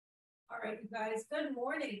right, you guys, good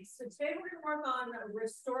morning. So today we're going to work on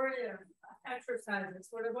restorative exercises.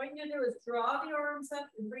 What I'm going to do is draw the arms up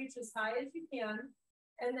and reach as high as you can,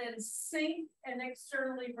 and then sink and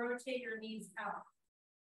externally rotate your knees out.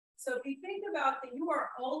 So if you think about that, you are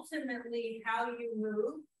ultimately how you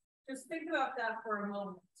move. Just think about that for a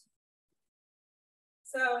moment.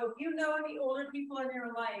 So if you know any older people in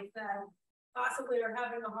your life that possibly are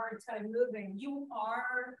having a hard time moving, you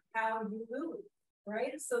are how you move,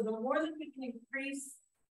 right? So the more that we can increase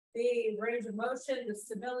the range of motion, the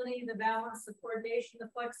stability, the balance, the coordination, the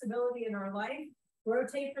flexibility in our life,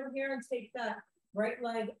 rotate from here and take that right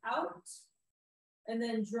leg out, and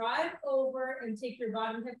then drive over and take your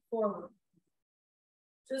bottom hip forward.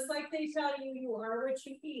 Just like they tell you, you are what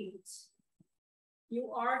you eat.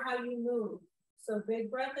 You are how you move. So big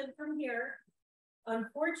breath in from here.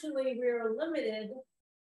 Unfortunately, we are limited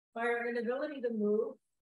by our inability to move.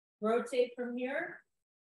 Rotate from here.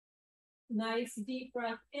 Nice deep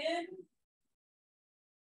breath in.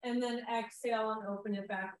 And then exhale and open it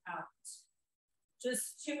back out.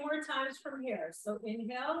 Just 2 more times from here. So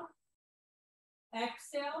inhale.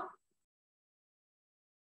 Exhale.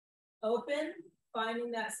 Open.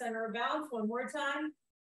 Finding that center of balance. 1 more time.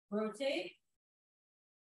 Rotate.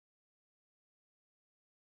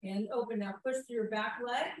 And open. Now push through your back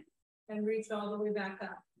leg and reach all the way back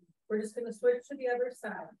up. We're just going to switch to the other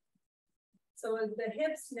side. So as the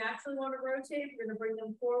hips naturally want to rotate, we're going to bring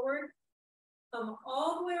them forward. Come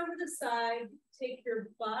all the way over the side. Take your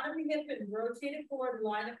bottom hip and rotate it forward.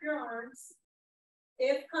 Line up your arms.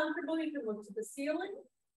 If comfortable, you can look to the ceiling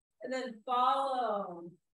and then follow.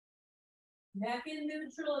 Neck in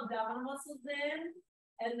neutral, abdominal muscles in,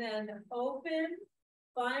 and then open.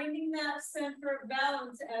 Finding that center of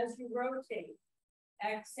balance as you rotate.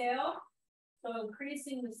 Exhale, so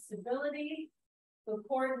increasing the stability, the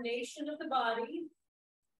coordination of the body.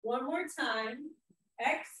 1 more time.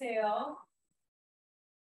 Exhale.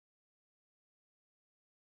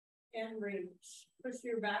 And reach. Push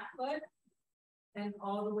your back foot and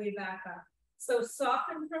all the way back up. So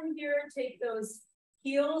soften from here, take those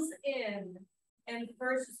heels in, and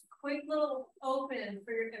first just quick little open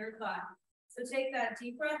for your inner thigh. So take that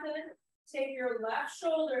deep breath in, take your left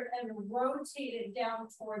shoulder and rotate it down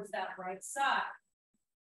towards that right side.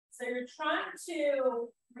 So you're trying to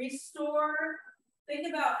restore,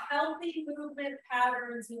 think about healthy movement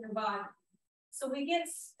patterns in your body. So we get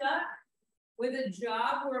stuck with a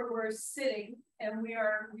job where we're sitting and we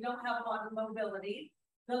don't have a lot of mobility,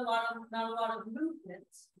 not a lot of movement.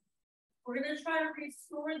 We're going to try to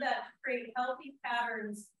restore that to create healthy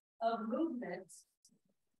patterns of movement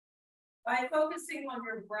by focusing on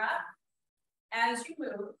your breath as you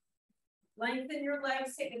move. Lengthen your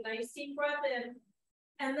legs, take a nice deep breath in,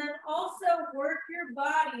 and then also work your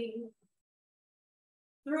body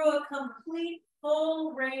through a complete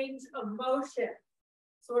full range of motion.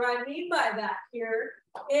 So what I mean by that here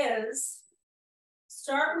is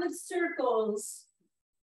start with circles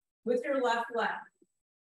with your left leg.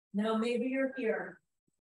 Now maybe you're here.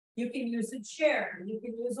 You can use a chair, you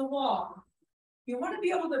can use a wall. You want to be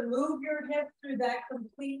able to move your hip through that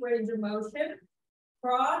complete range of motion.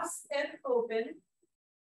 Cross and open.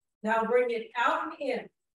 Now bring it out and in.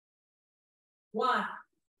 1,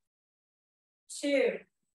 2,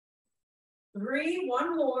 3,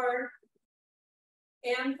 1 more,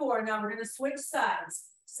 and 4. Now we're going to switch sides.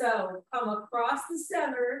 So come across the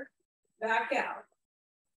center, back out.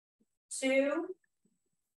 2,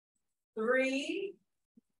 3,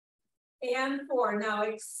 and 4. Now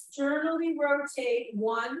externally rotate.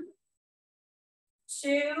 1,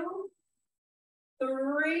 2,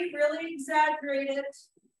 3, really exaggerate it,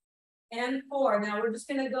 and 4. Now we're just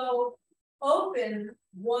going to go open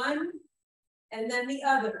 1 and then the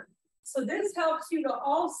other. So this helps you to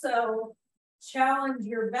also challenge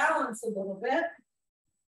your balance a little bit.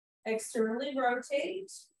 Externally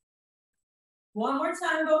rotate. 1 more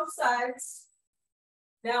time, both sides.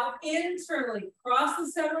 Now internally, cross the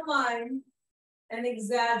center line and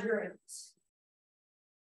exaggerate.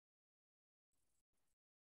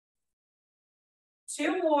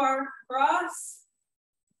 2 more, cross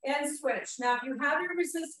and switch. Now, if you have your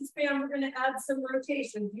resistance band, we're going to add some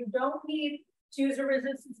rotation. You don't need to use a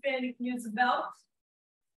resistance band, you can use a belt.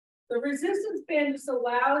 The resistance band just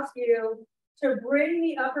allows you to bring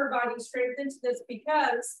the upper body strength into this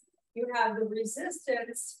because you have the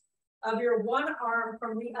resistance of your one arm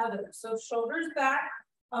from the other. So shoulders back.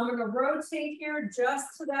 I'm going to rotate here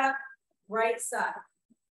just to that right side.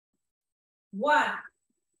 1,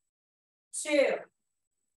 2,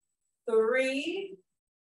 3,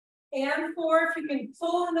 and 4. If you can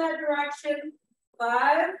pull in that direction.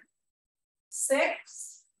 5,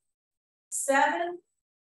 6, 7,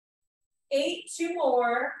 8, 2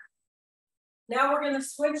 more. Now we're going to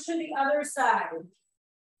switch to the other side.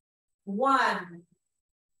 1,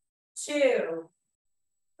 2,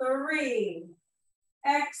 3.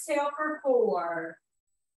 Exhale for 4.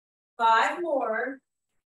 5 more.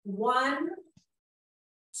 1,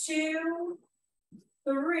 2,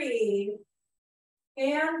 3.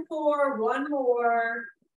 And 4. 1 more.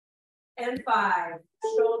 And 5.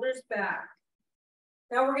 Shoulders back.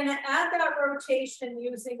 Now we're going to add that rotation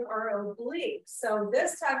using our obliques. So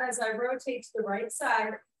this time as I rotate to the right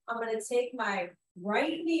side, I'm going to take my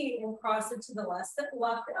right knee and cross it to the left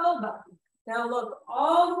elbow. Now look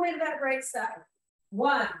all the way to that right side.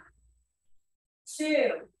 1, 2,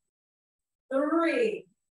 3,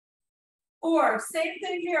 4. Same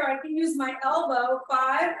thing here. I can use my elbow.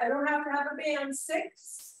 5. I don't have to have a band.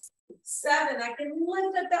 6, 7. I can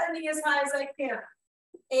lift up that knee as high as I can.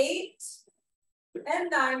 8 and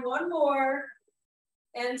 9. 1 more.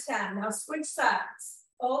 And 10. Now switch sides.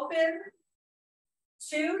 Open.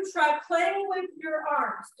 2. Try playing with your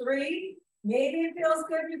arms. 3. Maybe it feels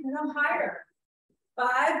good. You can come higher.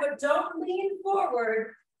 5. But don't lean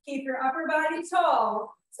forward. Keep your upper body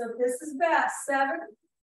tall. So this is best. 7,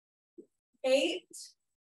 8,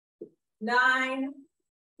 9.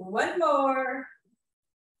 1 more.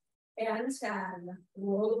 And 10.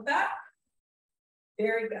 Roll it back.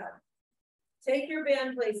 Very good. Take your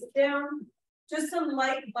band, place it down. Just some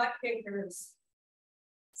light butt kickers.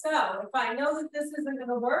 So if I know that this isn't going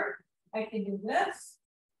to work, I can do this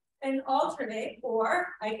and alternate, or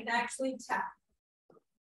I can actually tap.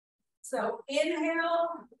 So inhale,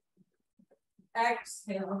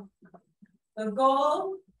 exhale. The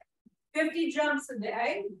goal, 50 jumps a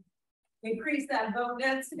day. Increase that bone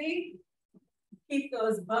density. Keep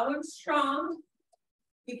those bones strong.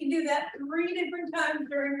 You can do that 3 different times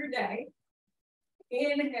during your day.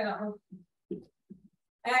 Inhale,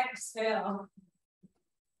 exhale.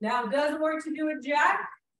 Now it doesn't work to do a jack.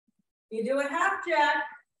 You do a half jack.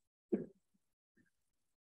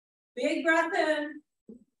 Big breath in.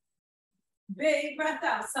 Big breath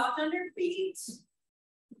out. Soft under your feet.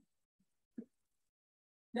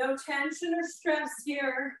 No tension or stress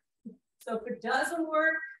here. So if it doesn't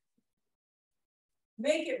work,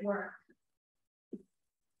 make it work.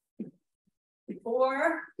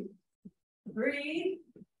 4, 3,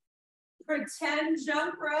 pretend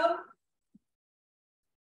jump rope.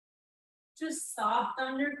 Just soft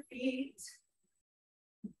under feet.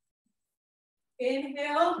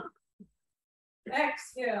 Inhale,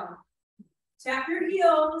 exhale. Tap your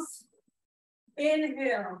heels.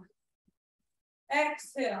 Inhale,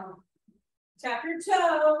 exhale. Tap your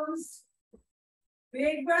toes.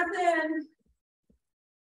 Big breath in.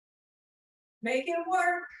 Make it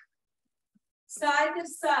work. Side to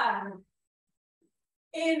side.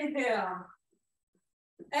 Inhale,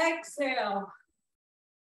 exhale.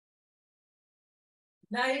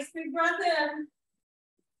 Nice big breath in.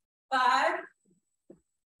 5,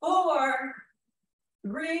 4,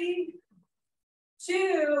 3,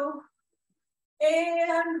 2,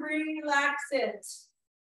 and relax it.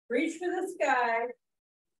 Reach for the sky.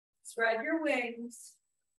 Spread your wings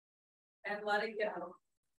and let it go.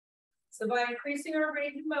 So by increasing our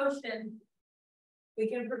range of motion, we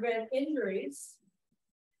can prevent injuries,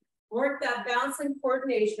 work that balance and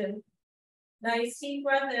coordination. Nice deep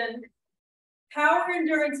breath in. Power,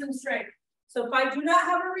 endurance, and strength. So if I do not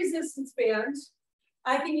have a resistance band,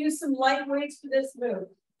 I can use some light weights for this move.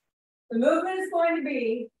 The movement is going to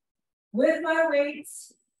be with my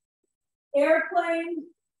weights, airplane,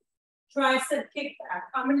 tricep kickback.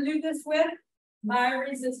 I'm going to do this with my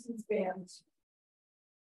resistance band.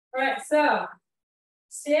 All right, so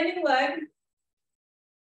standing leg,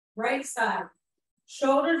 right side,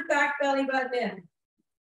 shoulders back, belly button in.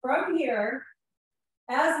 From here,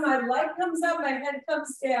 as my leg comes up, my head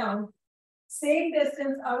comes down. Same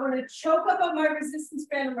distance. I want to choke up on my resistance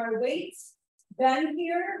band and my weights. Bend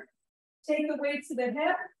here. Take the weight to the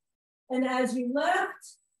hip. And as you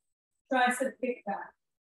lift, tricep kickback.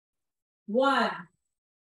 1,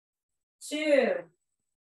 2,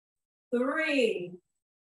 3,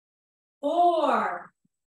 4,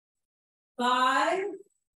 5,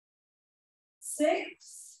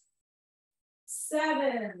 6,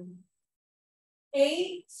 7,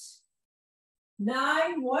 8,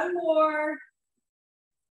 9, 1 more,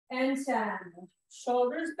 and 10.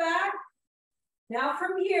 Shoulders back. Now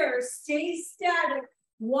from here, stay static,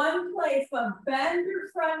 one place, but bend your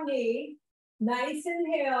front knee. Nice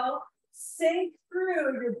inhale, sink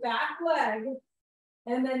through your back leg.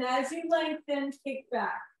 And then as you lengthen, kick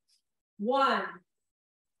back. 1,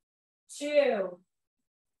 2,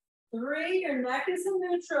 3, your neck is in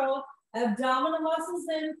neutral. Abdominal muscles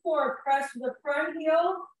in, 4. Press with the front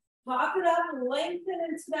heel, pop it up and lengthen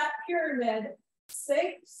into that pyramid.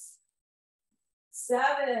 6,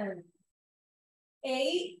 7,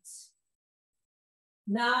 8,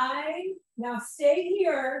 9. Now stay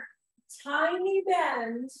here, tiny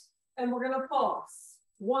bend, and we're gonna pulse.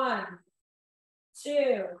 1,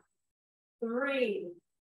 2, 3,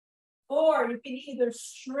 4. You can either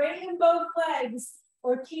straighten both legs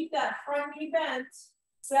or keep that front knee bent.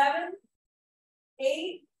 7,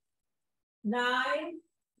 8, 9,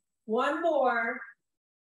 1 more,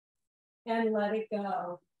 and let it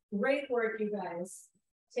go. Great work, you guys.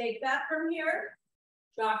 Take that from here,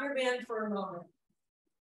 drop your band for a moment.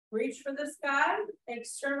 Reach for the sky,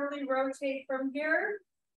 externally rotate from here,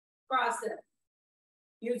 cross it.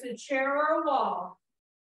 Use a chair or a wall.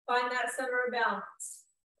 Find that center of balance.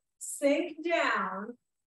 Sink down,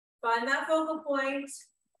 find that focal point,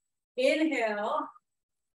 inhale,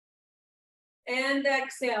 and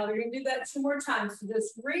exhale. You're gonna do that 2 more times. So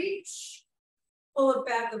just reach, pull it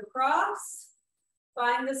back across,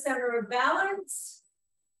 find the center of balance,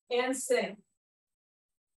 and sink.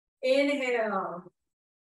 Inhale,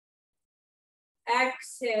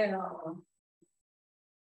 exhale.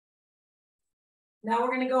 Now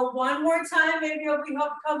we're gonna go 1 more time. Maybe you'll be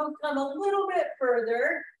come a little bit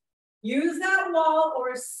further. Use that wall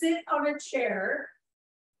or sit on a chair,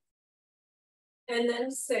 and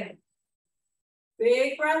then sink.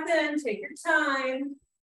 Big breath in, take your time.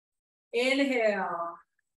 Inhale.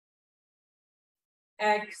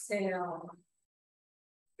 Exhale.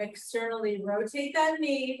 Externally rotate that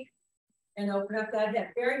knee and open up that hip.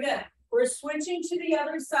 Very good. We're switching to the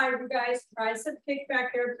other side, you guys. Tricep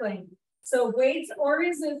kickback airplane. So weights or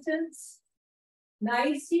resistance.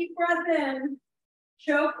 Nice deep breath in.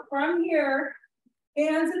 Choke from here.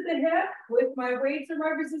 Hands at the hip with my weights or my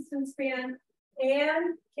resistance band.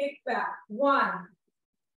 And kick back. 1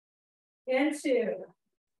 and 2,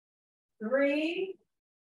 3,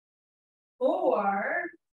 4,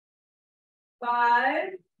 5,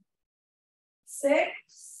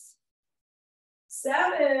 6,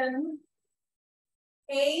 7,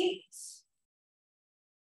 8,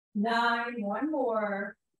 9, 1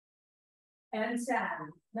 more, and 10.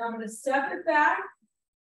 Now I'm going to step it back,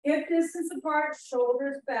 hip distance apart,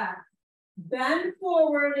 shoulders back. Bend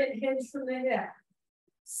forward and hinge from the hip.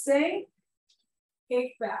 Sink,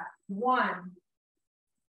 kick back. 1,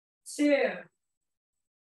 2,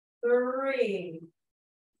 3,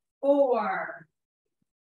 4,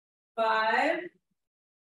 5,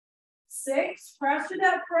 6. Pressure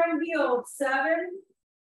that front heel. 7,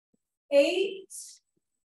 8,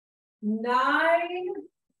 9,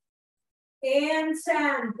 and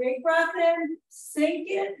 10. Big breath in, sink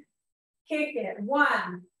it, kick it.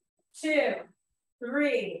 1, 2,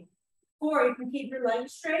 3, 4. You can keep your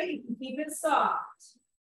legs straight, you can keep it soft.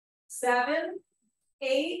 7,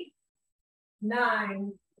 8,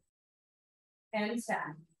 9, and 10.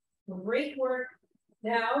 Great work.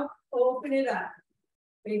 Now open it up.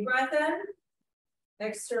 Big breath in,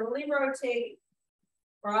 externally rotate,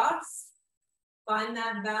 cross, find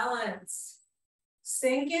that balance.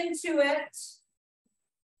 Sink into it.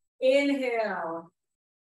 Inhale.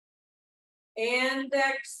 And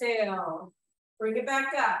exhale. Bring it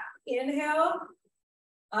back up. Inhale.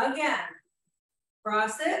 Again.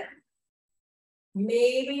 Cross it.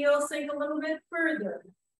 Maybe you'll sink a little bit further.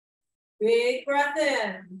 Big breath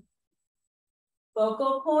in.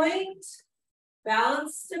 Focal point.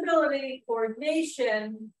 Balance, stability,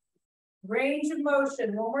 coordination, range of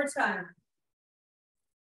motion. 1 more time.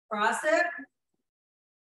 Cross it.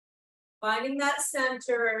 Finding that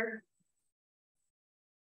center.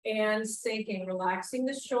 And sinking, relaxing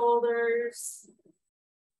the shoulders.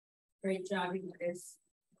 Great job, you guys.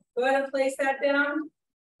 Go ahead and place that down.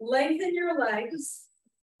 Lengthen your legs.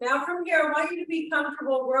 Now from here, I want you to be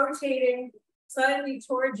comfortable rotating slightly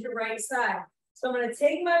towards your right side. So I'm going to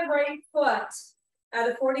take my right foot at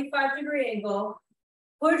a 45-degree angle,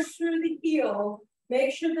 push through the heel,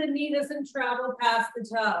 make sure the knee doesn't travel past the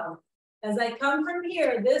toe. As I come from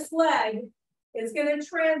here, this leg is going to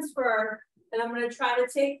transfer, and I'm going to try to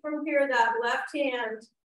take from here that left hand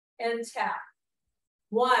and tap.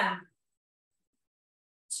 1,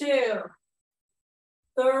 2,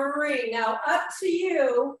 3. Now up to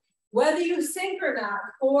you, whether you sink or not.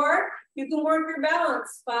 4, you can work your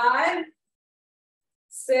balance. 5,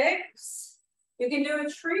 6, you can do a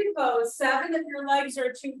tree pose. 7 if your legs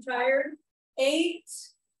are too tired. 8,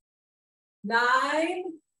 9,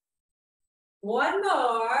 1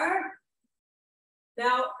 more.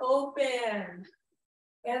 Now open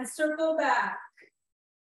and circle back.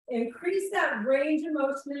 Increase that range of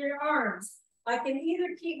motion in your arms. I can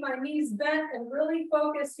either keep my knees bent and really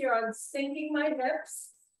focus here on sinking my hips,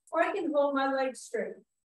 or I can hold my legs straight.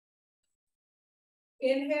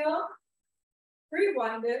 Inhale,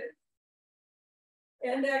 rewind it,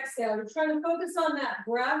 and exhale. We're trying to focus on that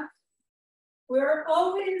breath. We're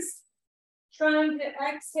always trying to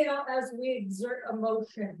exhale as we exert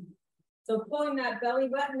emotion. So pulling that belly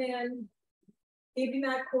button in, keeping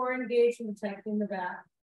that core engaged and protecting the back.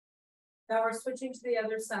 Now we're switching to the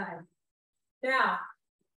other side. Now,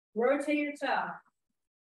 rotate your toe.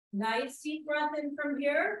 Nice deep breath in from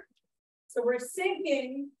here. So we're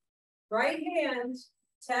sinking, right hand,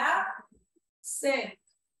 tap, sink.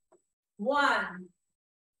 1,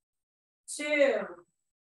 2,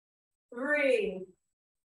 3.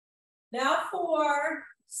 Now 4,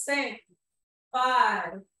 sink.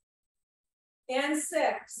 5 and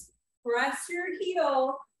 6. Press your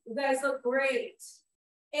heel. You guys look great.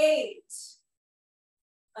 8.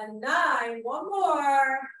 A 9. One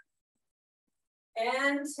more.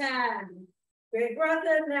 And 10. Big breath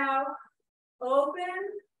in now. Open.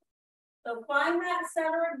 So find that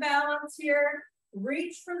center of balance here.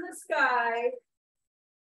 Reach for the sky.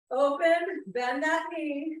 Open. Bend that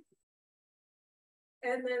knee.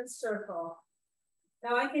 And then circle.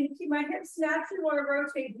 Now I can keep my hips naturally want to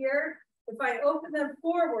rotate here. If I open them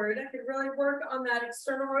forward, I can really work on that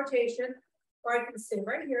external rotation, or I can stay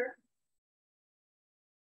right here.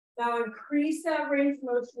 Now increase that range of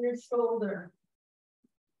motion in your shoulder.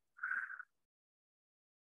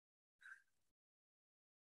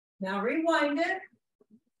 Now rewind it.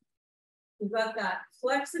 You've got that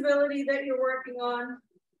flexibility that you're working on,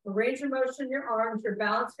 the range of motion in your arms, your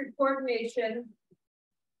balance, your coordination.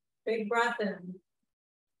 Big breath in.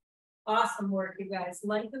 Awesome work, you guys.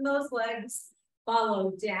 Lengthen those legs.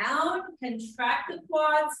 Follow down, contract the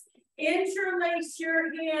quads, interlace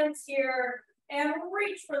your hands here, and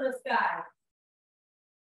reach for the sky.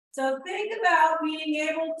 So think about being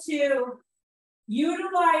able to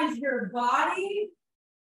utilize your body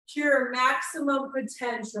to your maximum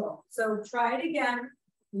potential. So try it again.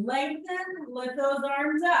 Lengthen, lift those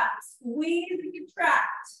arms up, squeeze and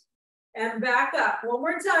contract, and back up. One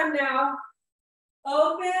more time now.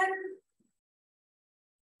 Open.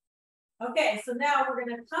 Okay, so now we're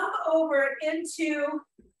gonna come over into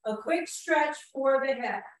a quick stretch for the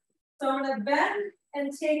hip. So I'm gonna bend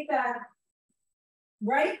and take that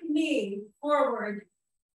right knee forward.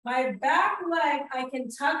 My back leg, I can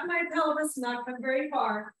tuck my pelvis, not come very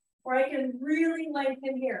far, or I can really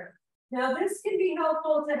lengthen here. Now this can be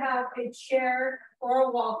helpful to have a chair or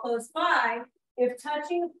a wall close by if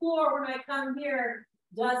touching the floor when I come here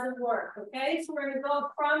doesn't work, okay? So we're gonna go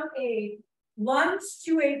from a lunge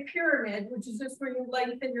to a pyramid, which is just where you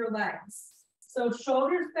lengthen your legs. So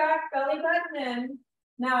shoulders back, belly button in.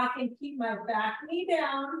 Now I can keep my back knee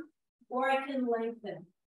down, or I can lengthen.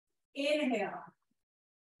 Inhale.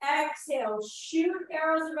 Exhale, shoot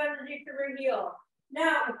arrows of energy through your heel.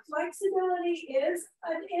 Now, if flexibility is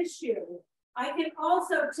an issue, I can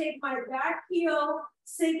also take my back heel,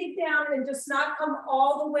 sink it down, and just not come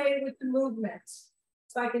all the way with the movement.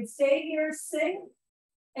 So I can stay here, sink,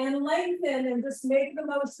 and lengthen, and just make the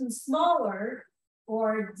motion smaller,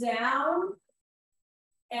 or down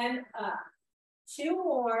and up. 2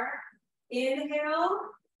 more. Inhale,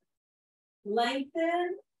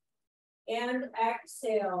 lengthen, and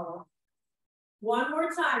exhale. One more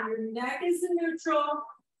time. Your neck is in neutral.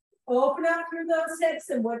 Open up through those hips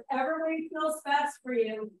in whatever way feels best for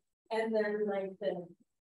you, and then lengthen.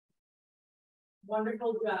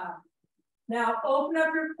 Wonderful job. Now open up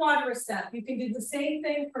your quadricep. You can do the same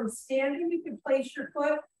thing from standing. You can place your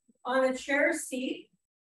foot on a chair seat.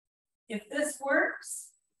 If this works,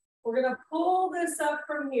 we're going to pull this up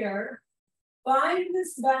from here. Find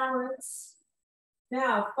this balance.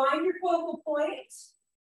 Now find your focal point.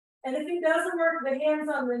 And if it doesn't work, the hands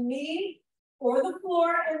on the knee or the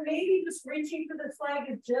floor, and maybe just reaching for this leg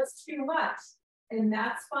is just too much. And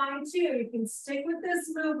that's fine too. You can stick with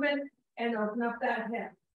this movement and open up that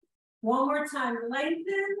hip. One more time,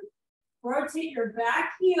 lengthen, rotate your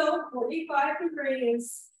back heel 45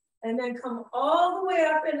 degrees, and then come all the way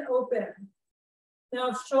up and open.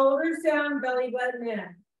 Now shoulders down, belly button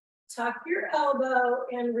in. Tuck your elbow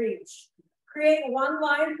and reach. Create one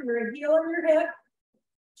line from your heel and your hip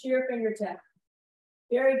to your fingertip.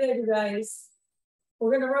 Very good, you guys.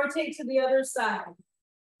 We're gonna rotate to the other side.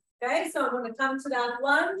 Okay, so I'm gonna come to that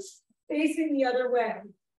lunge, facing the other way.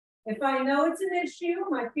 If I know it's an issue,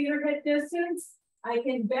 my feet are hip distance, I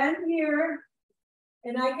can bend here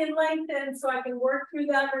and I can lengthen so I can work through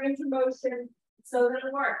that range of motion so that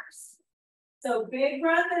it works. So big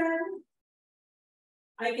breath in.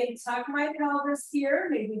 I can tuck my pelvis here.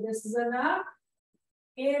 Maybe this is enough.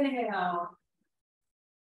 Inhale.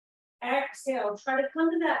 Exhale. Try to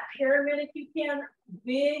come to that pyramid if you can.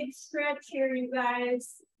 Big stretch here, you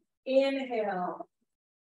guys. Inhale.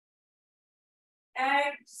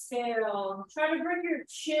 Exhale. Try to bring your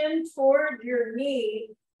chin toward your knee.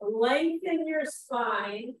 Lengthen your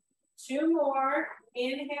spine. 2 more.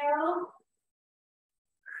 Inhale.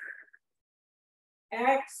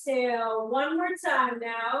 Exhale. 1 more time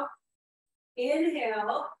now.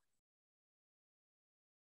 Inhale.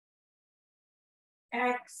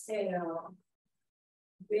 Exhale.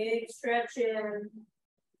 Big stretch in.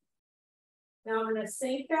 Now I'm going to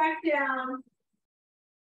sink back down.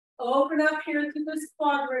 Open up here through this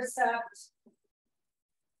quadricep.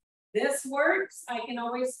 This works. I can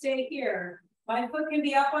always stay here. My foot can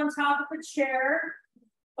be up on top of a chair.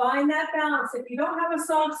 Find that balance. If you don't have a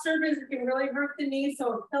soft surface, it can really hurt the knee.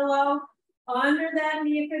 So a pillow under that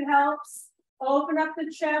knee if it helps. Open up the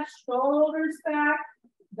chest, shoulders back,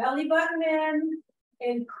 belly button in.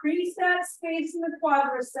 Increase that space in the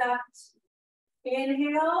quadriceps.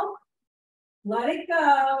 Inhale. Let it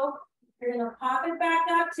go. You're going to pop it back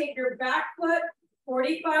up. Take your back foot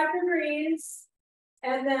 45 degrees.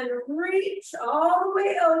 And then reach all the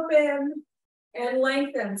way open and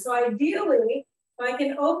lengthen. So ideally, if I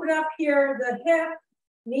can open up here, the hip,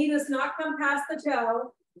 knee does not come past the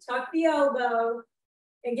toe. Tuck the elbow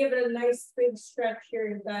and give it a nice big stretch here,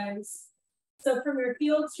 you guys. So from your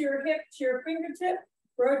heel to your hip to your fingertip,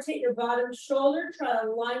 rotate your bottom shoulder. Try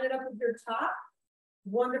to line it up with your top.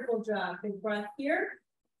 Wonderful job. Big breath here.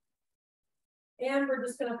 And we're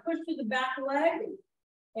just going to push through the back leg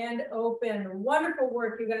and open. Wonderful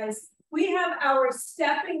work, you guys. We have our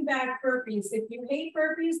stepping back burpees. If you hate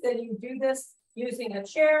burpees, then you do this using a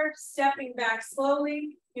chair, stepping back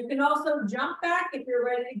slowly. You can also jump back if you're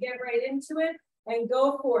ready to get right into it and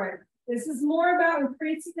go for it. This is more about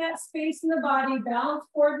increasing that space in the body, balance,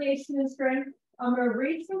 coordination, and strength. I'm going to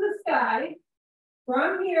reach for the sky.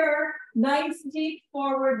 From here, nice deep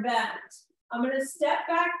forward bend. I'm going to step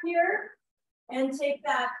back here and take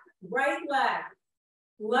that right leg,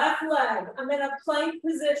 left leg. I'm in a plank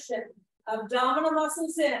position, abdominal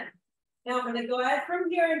muscles in. Now I'm going to go ahead from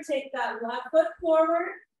here and take that left foot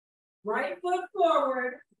forward, right foot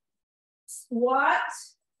forward, squat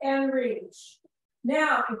and reach.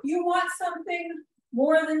 Now, if you want something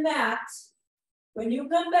more than that, when you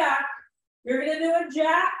come back, you're going to do a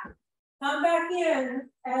jack, come back in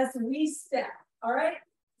as we step. All right?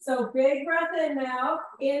 So big breath in now.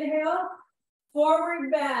 Inhale,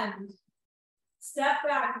 forward bend. Step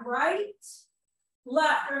back, right,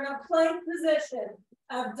 left. You're in a plank position.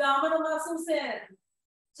 Abdominal muscles in.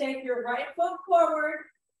 Take your right foot forward,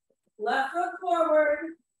 left foot forward,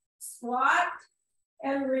 squat,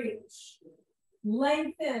 and reach.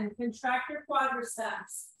 Lengthen, contract your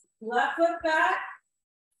quadriceps. Left foot back,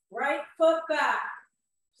 right foot back.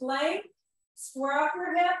 Plank, square up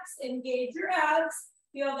your hips, engage your abs.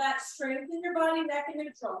 Feel that strength in your body, neck and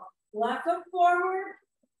neutral. Left foot forward,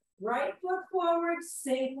 right foot forward,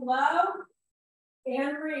 sink low,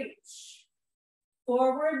 and reach.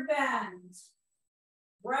 Forward bend.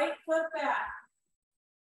 Right foot back.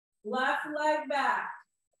 Left leg back.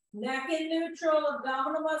 Neck in neutral,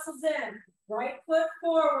 abdominal muscles in. Right foot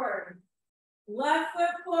forward. Left foot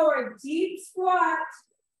forward. Deep squat.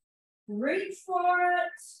 Reach for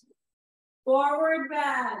it. Forward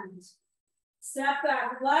bend. Step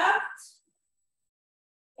back left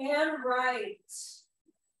and right.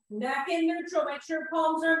 Neck in neutral. Make sure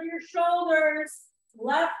palms are over your shoulders.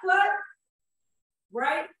 Left foot.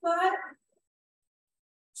 Right foot.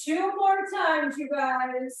 2 more times, you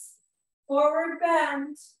guys. Forward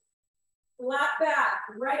bend. Flat back.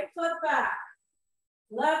 Right foot back.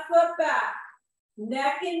 Left foot back.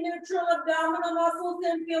 Neck in neutral, abdominal muscles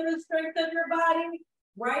in. Feel the strength of your body.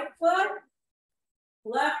 Right foot.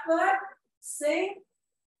 Left foot. Sink.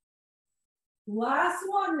 Last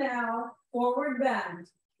one now. Forward bend.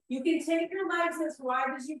 You can take your legs as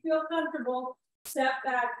wide as you feel comfortable. Step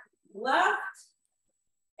back left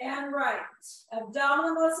and right.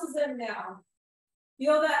 Abdominal muscles in now.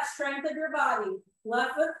 Feel that strength of your body.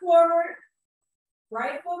 Left foot forward,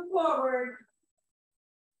 right foot forward,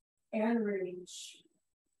 and reach.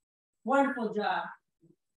 Wonderful job.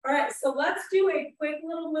 All right, so let's do a quick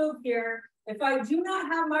little move here. If I do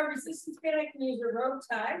not have my resistance band, I can use a rope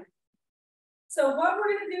tie. So what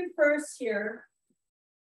we're going to do first here,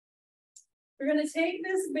 we're going to take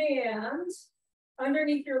this band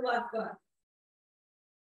underneath your left foot.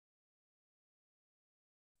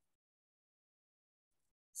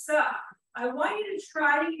 So I want you to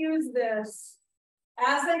try to use this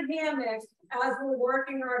as a hammock as we're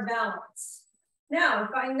working our balance. Now, if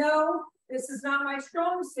I know this is not my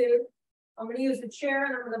strong suit, I'm going to use a chair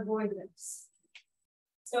and I'm going to avoid this.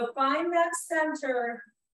 So find that center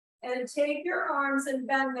and take your arms and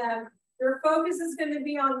bend them. Your focus is going to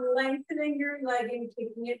be on lengthening your leg and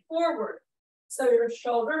kicking it forward. So your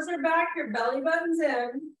shoulders are back, your belly button's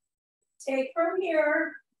in. Take from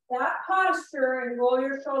here, that posture, and roll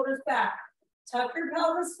your shoulders back. Tuck your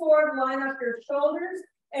pelvis forward, line up your shoulders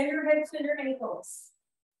and your hips and your ankles.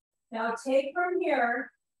 Now take from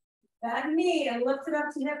here, that knee, and lift it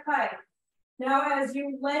up to hip height. Now as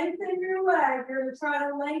you lengthen your leg, you're going to try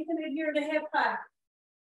to lengthen it here to hip height.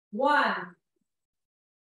 1,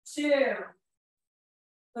 2,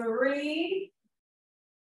 3,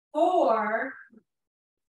 4,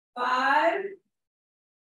 5,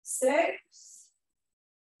 6,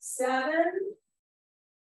 7,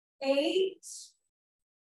 8,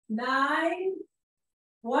 9,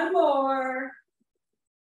 one more,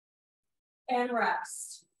 and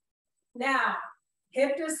rest. Now,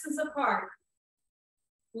 hip distance apart,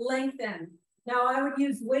 lengthen. Now I would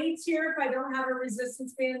use weights here if I don't have a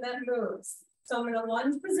resistance band that moves. So I'm going to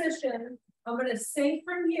lunge position, I'm going to sink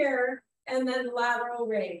from here, and then lateral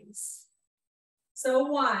raise. So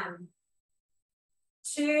 1,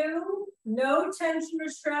 2, no tension or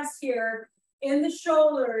stress here in the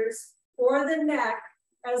shoulders or the neck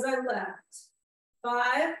as I lift.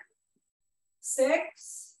 5,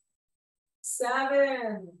 6,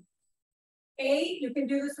 7, 8, you can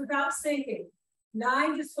do this without sinking.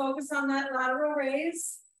 9, just focus on that lateral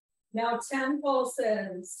raise. Now 10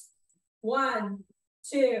 pulses. 1,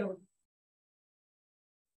 2,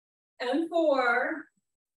 and 4,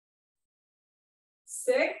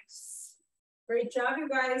 6, great job, you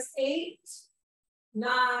guys. 8,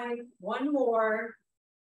 9, one more,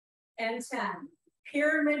 and 10.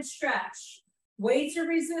 Pyramid stretch. Weights of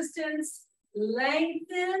resistance,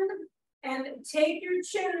 lengthen, and take your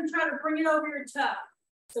chin and try to bring it over your tuck.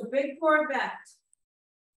 So big forward bend.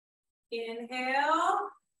 Inhale,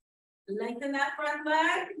 lengthen that front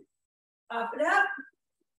leg, up it up,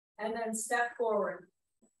 and then step forward.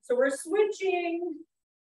 So we're switching.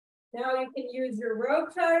 Now you can use your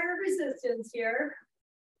rope tie or resistance here,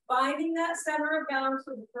 finding that center of balance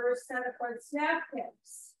with the first set of front snap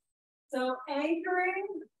kicks. So anchoring,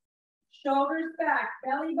 shoulders back,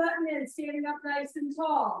 belly button in, standing up nice and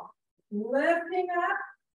tall. Lifting up,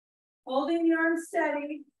 holding the arms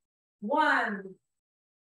steady. 1,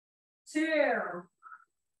 2,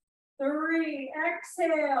 3,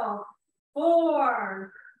 exhale.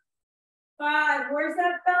 4, 5, where's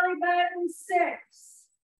that belly button? 6,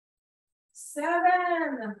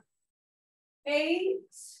 7, 8,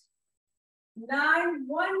 9,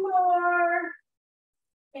 one more,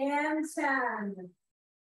 and 10.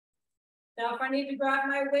 Now if I need to grab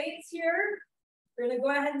my weights here, we're going to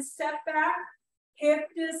go ahead and step back, hip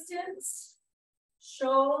distance,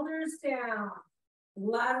 shoulders down,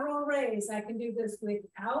 lateral raise. I can do this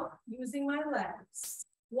without using my legs.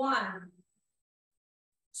 1,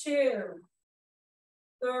 2,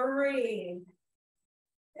 3,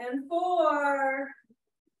 and 4,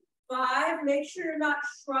 5. Make sure you're not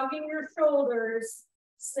shrugging your shoulders.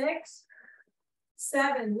 6,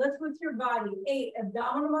 7, lift with your body. 8,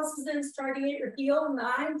 abdominal muscles in, starting at your heel.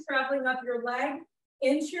 9, traveling up your leg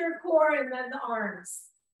into your core and then the arms.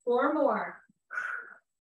 4 more.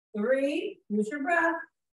 3, use your breath.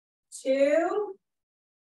 2,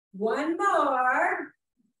 one more.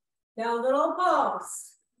 Now a little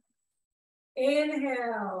pulse.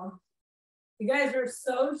 Inhale. You guys are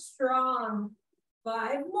so strong.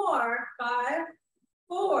 5 more. 5,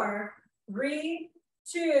 4, 3,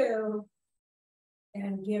 2,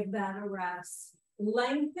 and give that a rest.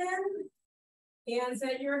 Lengthen, hands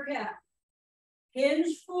at your hip.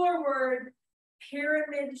 Hinge forward,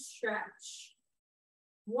 pyramid stretch.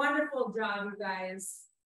 Wonderful job, you guys.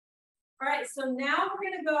 All right, so now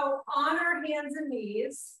we're gonna go on our hands and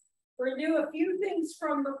knees. We're gonna do a few things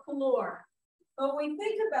from the floor. But we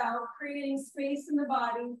think about creating space in the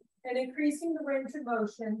body and increasing the range of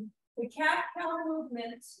motion. The cat-cow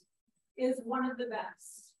movement is one of the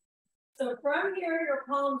best. So from here, your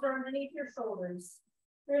palms are underneath your shoulders.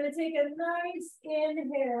 You're gonna take a nice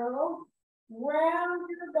inhale, round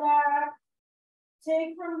your back,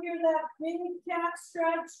 take from here that big cat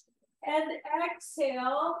stretch, and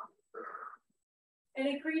exhale, and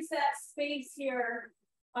increase that space here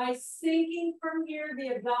by sinking from here,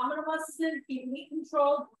 the abdominal muscles in, keep me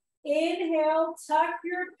controlled. Inhale, tuck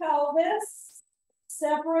your pelvis,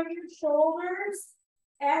 separate your shoulders,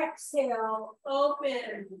 exhale,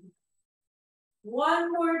 open.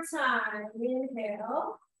 One more time,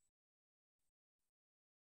 inhale.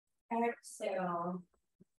 exhale.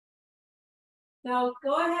 Now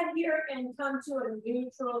go ahead here and come to a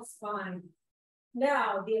neutral spine.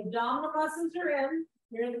 Now the abdominal muscles are in.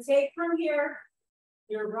 You're going to take from here,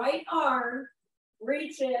 your right arm,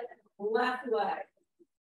 reach it, left leg.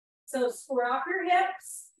 So square off your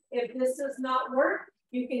hips. If this does not work,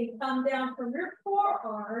 you can come down from your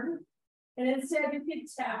forearm and instead you can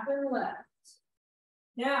tap and lift.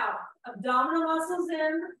 Now, abdominal muscles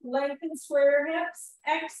in, lengthen, square your hips.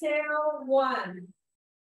 Exhale, 1,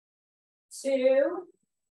 2,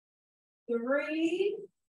 3,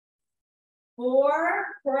 4,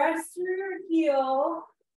 press through your heel.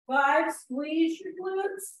 5, squeeze your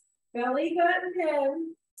glutes, belly button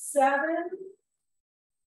in. 7,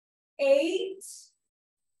 8,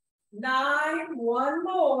 9, 1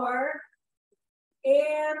 more.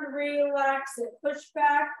 And relax it. Push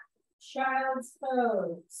back, child's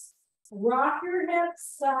pose. Rock your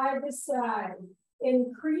hips side to side.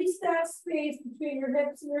 Increase that space between your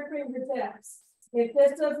hips and your fingertips. If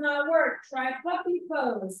this does not work, try puppy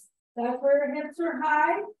pose. That's where your hips are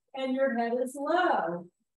high and your head is low.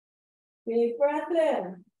 Big breath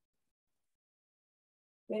in.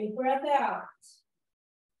 Big breath out.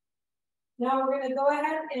 Now we're going to go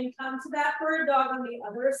ahead and come to that bird dog on the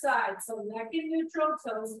other side. So neck in neutral,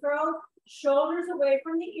 toes curled, shoulders away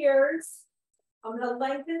from the ears. I'm going to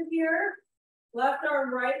lengthen here. Left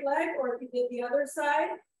arm, right leg, or if you did the other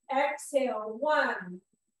side, exhale. 1,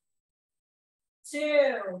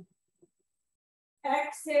 2.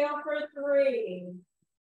 Exhale for 3.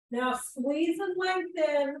 Now squeeze and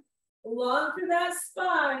lengthen, long through that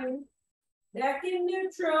spine. Neck in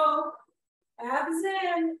neutral, abs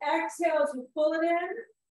in. Exhale as you pull it in.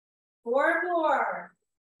 4 more.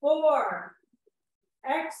 4.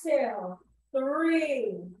 Exhale.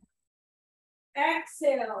 3.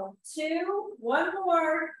 Exhale. 2. 1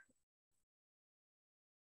 more.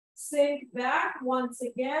 Sink back once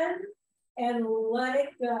again and let it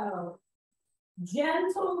go.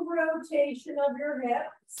 Gentle rotation of your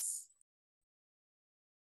hips.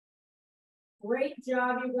 Great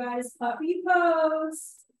job, you guys. Puppy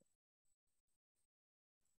pose.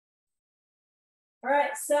 All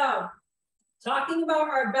right, so talking about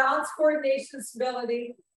our balance, coordination,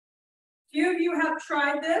 stability. Few of you have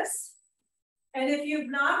tried this, and if you've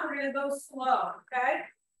not, we're going to go slow, okay?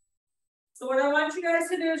 So what I want you guys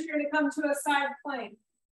to do is you're going to come to a side plank.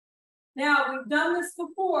 Now, we've done this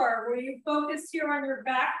before, where you focus here on your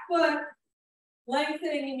back foot,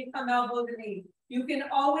 lengthening, and you come elbow to knee. You can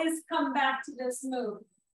always come back to this move,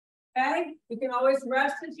 okay? You can always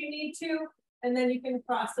rest as you need to, and then you can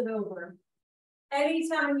cross it over.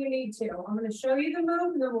 Anytime you need to. I'm going to show you the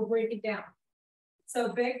move, and then we'll break it down.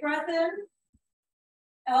 So big breath in,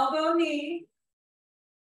 elbow, knee,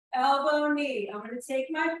 elbow, knee. I'm going to take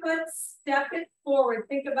my foot, step it forward.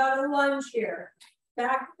 Think about a lunge here.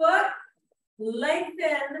 Back foot,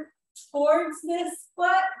 lengthen towards this foot,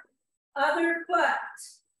 other foot.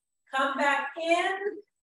 Come back in,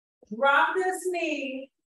 drop this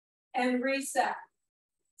knee, and reset.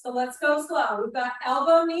 So let's go slow. We've got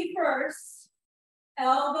elbow, knee first.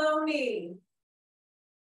 Elbow, knee.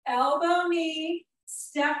 Elbow, knee.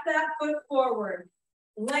 Step that foot forward.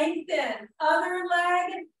 Lengthen. Other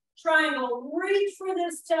leg, triangle. Reach for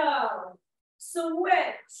this toe.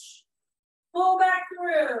 Switch. Pull back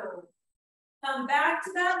through. Come back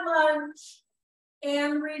to that lunge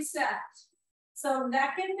and reset. So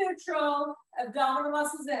neck in neutral, abdominal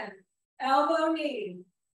muscles in. Elbow, knee.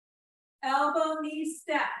 Elbow, knee,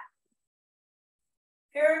 step.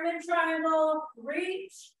 Pyramid triangle,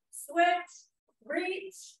 reach, switch,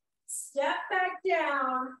 reach, step back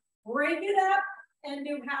down, break it up, and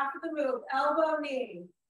do half of the move. Elbow, knee,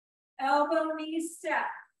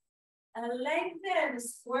 step. And lengthen,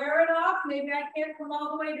 square it off. Maybe I can't come all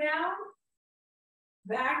the way down.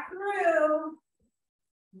 Back through,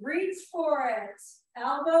 reach for it.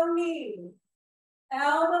 Elbow, knee,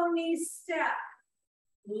 step.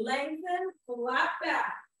 Lengthen, flat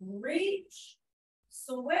back, reach,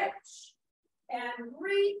 switch, and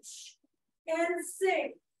reach, and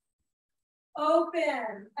sink.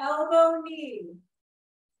 Open, elbow, knee,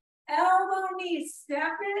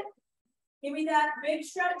 step it. Give me that big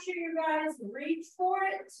stretch here, you guys. Reach for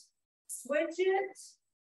it, switch it,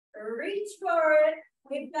 reach for it.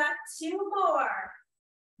 We've got 2 more.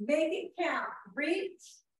 Make it count.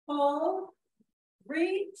 Reach, pull,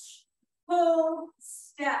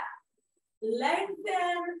 step.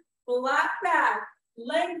 Lengthen, flat back,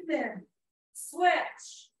 lengthen,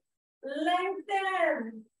 switch,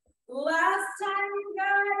 lengthen. Last time, you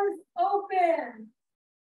guys, open,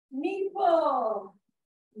 knee pull,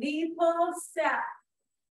 step.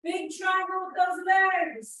 Big triangle with those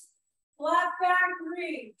legs. flat back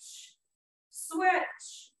reach,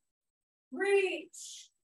 switch, reach,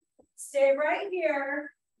 stay right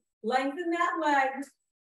here, lengthen that leg,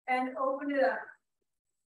 and open it up.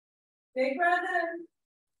 Big breath in.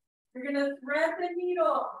 You're gonna thread the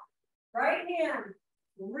needle. Right hand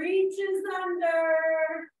reaches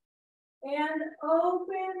under and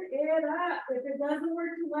open it up. If it doesn't work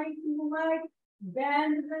to lengthen the leg,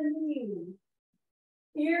 bend the knee.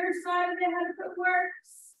 Ear side of the head if it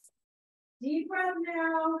works. Deep breath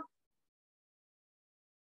now.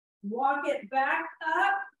 Walk it back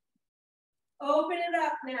up. Open it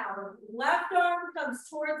up now. Left arm comes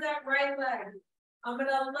towards that right leg. I'm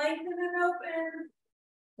gonna lengthen and open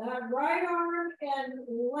that right arm and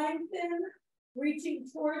lengthen, reaching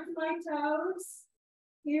towards my toes.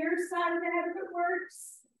 Ear side of the head if it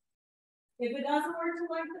works. If it doesn't work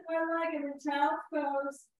to lengthen my leg, I'm in child's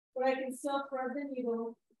pose, but I can still thread the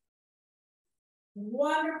needle.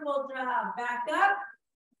 Wonderful job. Back up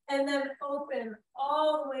and then open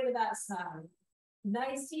all the way to that side.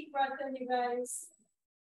 Nice deep breath in, you guys.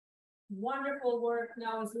 Wonderful work.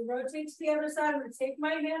 Now, as we rotate to the other side, I'm going to take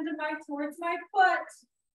my hand towards my foot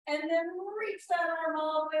and then reach that arm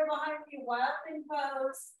all the way behind me, wild thing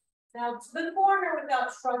pose. Now to the corner without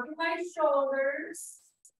shrugging my shoulders.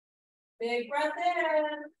 Big breath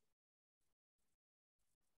in.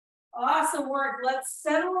 Awesome work. Let's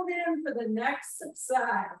settle in for the next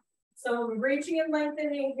side. So we're reaching and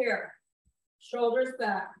lengthening here. Shoulders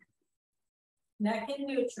back. Neck in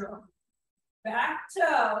neutral. Back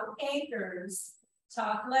toe anchors.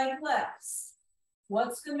 Top leg lifts.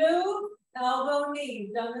 What's the move? Elbow knee.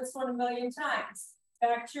 You've done this one a million times.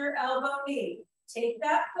 Back to your elbow knee. Take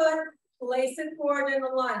that foot, place it forward in a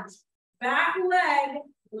lunge. Back leg,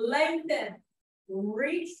 lengthen.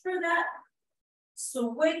 Reach for that.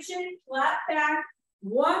 Switch it, flat back.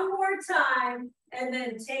 One more time. And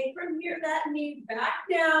then take from here that knee back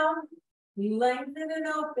down. Lengthen and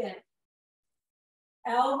open.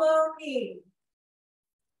 Elbow knee.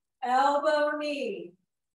 Elbow knee.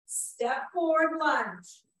 Step forward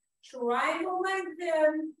lunge. Triangle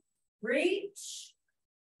lengthen. Reach.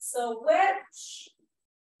 Switch.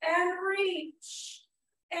 And reach.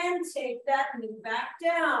 And take that knee back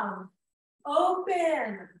down.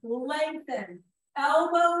 Open. Lengthen.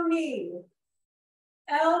 Elbow knee.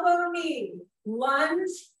 Elbow knee. Lunge.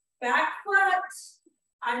 Back foot.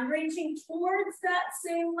 I'm reaching towards that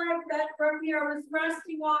same leg that from here I was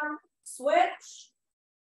resting on. Switch.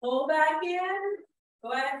 Pull back in.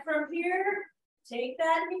 Go ahead from here. Take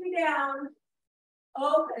that knee down.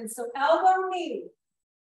 Open. So elbow knee.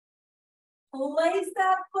 Place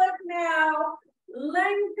that foot now.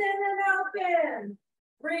 Lengthen and open.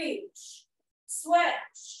 Reach.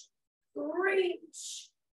 Switch. Reach.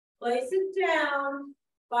 Place it down.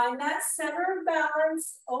 Find that center of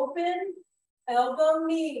balance. Open. Elbow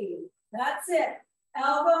knee. That's it.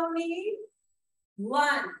 Elbow knee.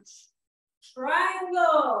 Lunge.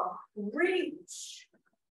 Triangle. Reach.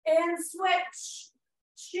 And switch.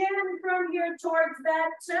 Chin from here towards that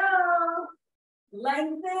toe.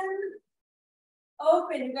 Lengthen.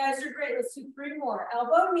 Open. You guys are great. Let's do 3 more.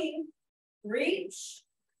 Elbow knee. Reach.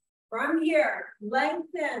 From here.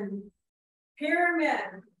 Lengthen.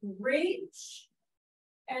 Pyramid. Reach.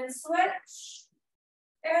 And switch.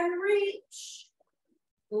 And reach.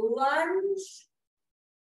 Lunge.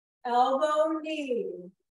 Elbow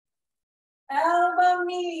knee. Elbow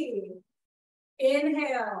knee.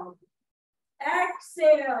 Inhale.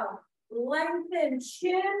 Exhale. Lengthen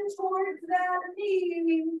chin towards that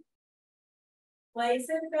knee. Place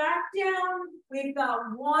it back down. We've got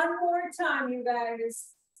one more time, you guys.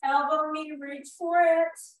 Elbow knee, reach for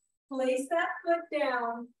it. Place that foot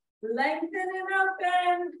down. Lengthen and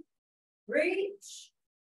open. Reach.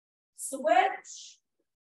 Switch.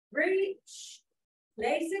 Reach.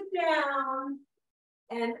 Place it down.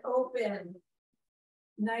 And open.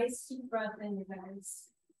 Nice deep breath in, you guys.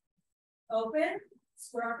 Open.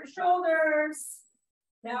 Square up your shoulders.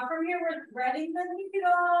 Now from here, we're threading the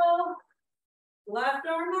needle. Left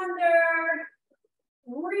arm under.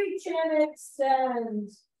 Reach and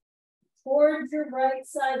extend. Towards your right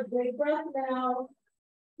side. Big breath now.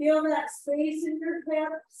 Feel that space in your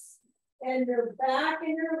hips and your back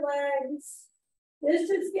and your legs. This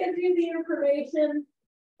just gives you the information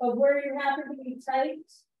of where you happen to be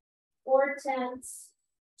tight or tense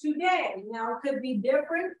today. Now it could be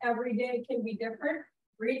different. Every day can be different.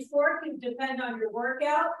 Reach for it can depend on your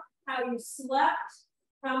workout, how you slept,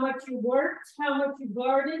 how much you worked, how much you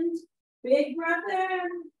gardened. Big breath in.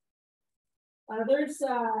 Other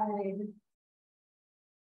side.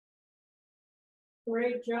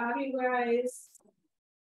 Great job, you guys.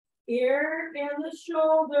 ear and the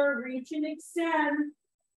shoulder, reach and extend.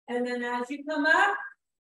 And then as you come up,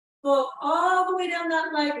 go all the way down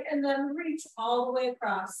that leg and then reach all the way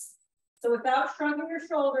across. So without shrugging your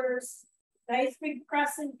shoulders, nice big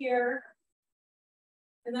press in here.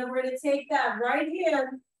 And then we're gonna take that right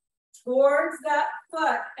hand towards that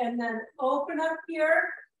foot and then open up here.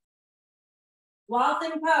 Wild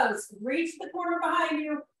thing pose, reach the corner behind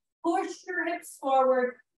you, push your hips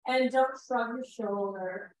forward and don't shrug your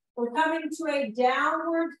shoulder. We're coming to a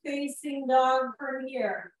downward facing dog from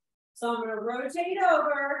here. So I'm gonna rotate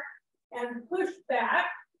over and push back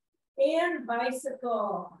and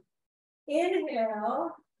bicycle.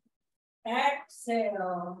 Inhale,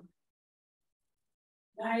 exhale.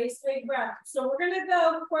 Nice big breath. So we're gonna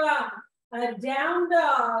go from a down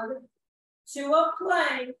dog to a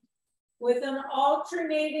plank with an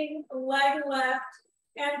alternating leg left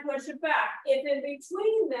and push it back. If in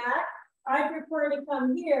between that, I prefer to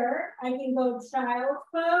come here, I can go child's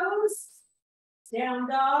pose, down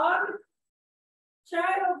dog,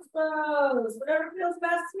 child's pose, whatever feels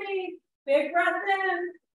best to me. Big breath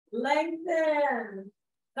in, lengthen.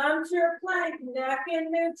 Come to your plank, neck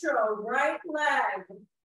in neutral, right leg,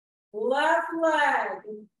 left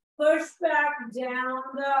leg, push back, down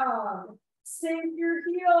dog. Sink your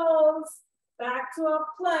heels back to a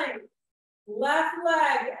plank. Left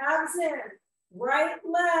leg, abs in. Right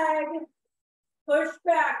leg, push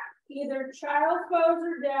back. Either child's pose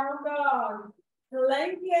or down dog.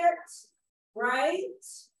 Plank it. Right,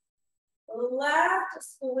 left,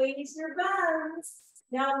 squeeze your buns.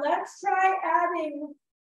 Now let's try adding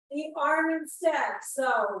the arm instead.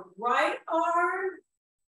 So right arm,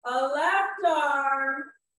 a left arm,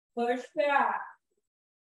 push back.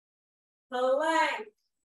 Plank,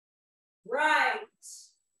 right,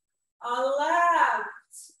 a left,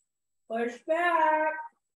 push back.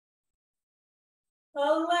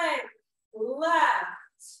 Plank, left,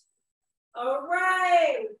 a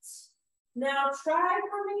right. Now try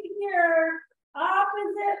for me here,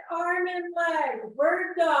 opposite arm and leg,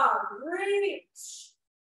 bird dog, reach,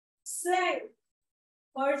 sink,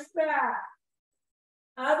 push back.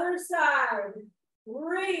 Other side,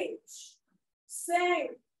 reach,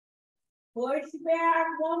 sink, push back.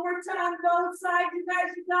 One more time, both sides, you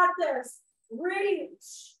guys, you got this.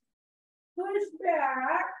 Reach, push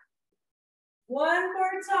back. One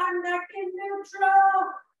more time, neck in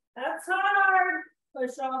neutral. That's hard.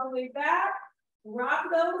 Push all the way back, rock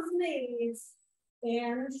those knees,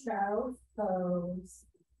 and child's pose.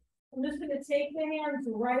 I'm just gonna take the hands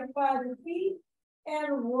right by the feet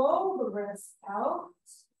and roll the wrists out.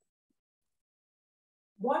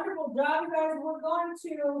 Wonderful job, you guys. We're going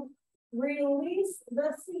to release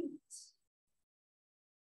the seat.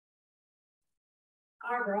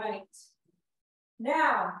 All right.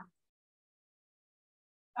 Now,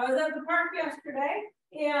 I was at the park yesterday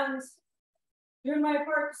and doing my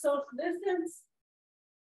part social distance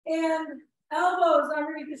and elbows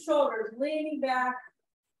underneath the shoulders, leaning back,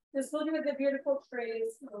 just looking at the beautiful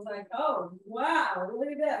trees. I was like, oh, wow, look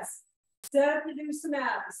at this. Set to do some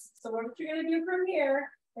abs. So what you're gonna do from here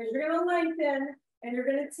is you're gonna lengthen and you're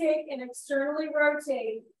gonna take and externally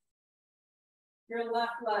rotate your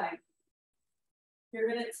left leg. You're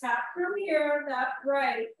gonna tap from here, that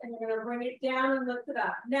right, and you're gonna bring it down and lift it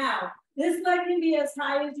up. Now, this leg can be as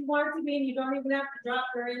high as you want it to be, and you don't even have to drop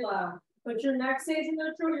very low. Put your neck stays in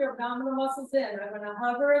neutral, your abdominal muscles in. I'm gonna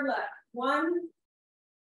hover and lift. 1,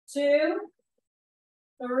 2,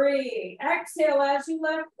 3. Exhale as you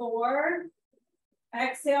lift. 4.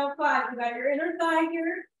 Exhale, 5. You got your inner thigh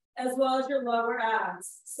here, as well as your lower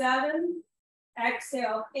abs. 7.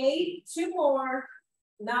 Exhale, 8. 2 more.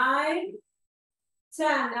 9.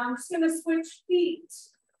 10. Now I'm just gonna switch feet.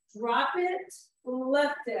 Drop it,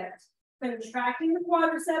 lift it. Contracting the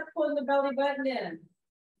quadricep, pulling the belly button in.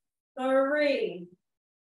 3.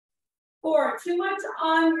 4. Too much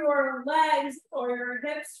on your legs or your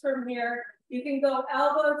hips from here. You can go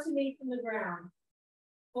elbow to knee from the ground.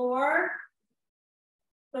 4,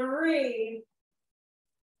 3,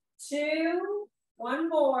 2, 1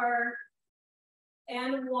 more,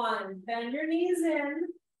 and 1. Bend your knees in,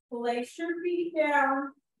 place your feet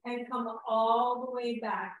down, and come all the way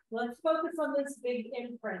back. Let's focus on this big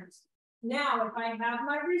imprint. Now, if I have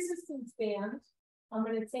my resistance band, I'm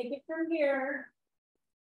going to take it from here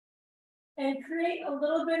and create a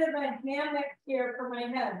little bit of a hammock here for my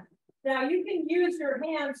head. Now, you can use your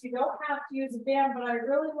hands. You don't have to use a band, but I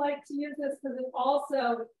really like to use this because it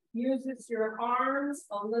also uses your arms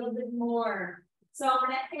a little bit more. So I'm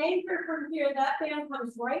going to anchor from here. That band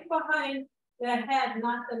comes right behind the head,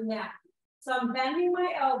 not the neck. So I'm bending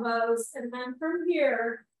my elbows, and then from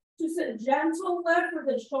here, Just a gentle lift where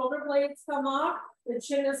the shoulder blades come off, the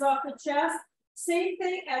chin is off the chest. Same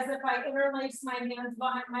thing as if I interlace my hands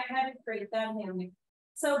behind my head and create that hammock.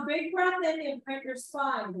 So big breath in, imprint your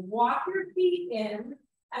spine. Walk your feet in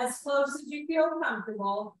as close as you feel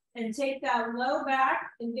comfortable and take that low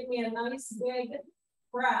back and give me a nice big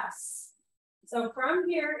press. So from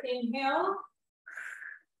here, inhale,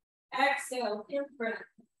 exhale, imprint.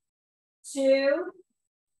 2,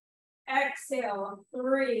 exhale,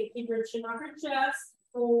 3, keep your chin off your chest.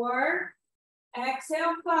 4,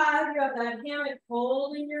 exhale, 5, you have that hammock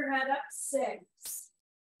holding your head up. 6,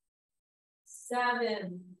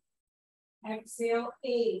 7, exhale,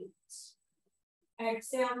 8,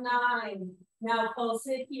 exhale, 9. Now pulse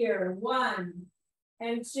it here. 1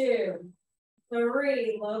 and 2,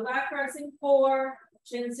 3, low back pressing. 4,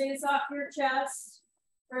 chin stays off your chest.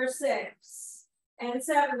 For 6 and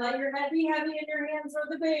 7, let your head be heavy in your hands or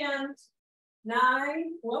the band.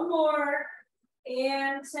 9, one more,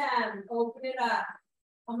 and 10, open it up.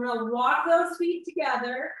 I'm gonna walk those feet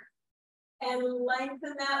together and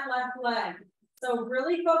lengthen that left leg. So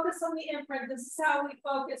really focus on the imprint. This is how we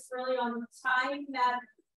focus really on tying that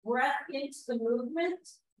breath into the movement.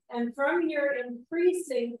 And from here,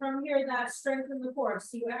 increasing from here, that strength in the core.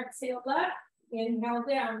 So you exhale left, inhale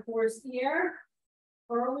down, force the air.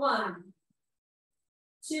 For 1,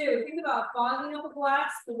 2, think about fogging up a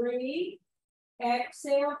glass. 3,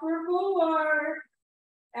 exhale for 4,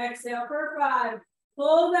 exhale for 5.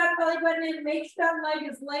 Pull that belly button in, make sure that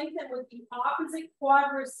leg is lengthened with the opposite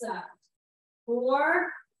quadricep.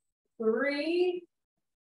 4, 3,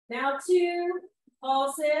 now 2,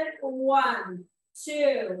 pulse it. 1,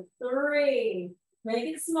 2, 3,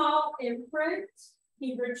 make it small, imprint.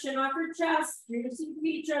 Keep your chin off your chest, juicy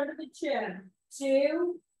peach under the chin.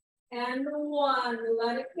 2 and 1,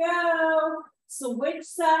 let it go. Switch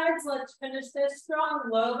sides, let's finish this strong.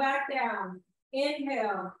 Low back down.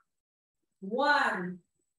 Inhale. 1,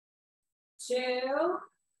 2,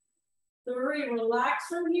 3, relax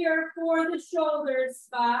from here. 4, the shoulders.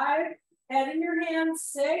 5, head in your hands.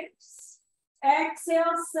 6,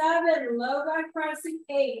 exhale. 7, low back pressing.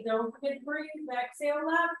 8, don't forget to breathe. Exhale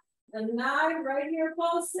left. And 9, right here,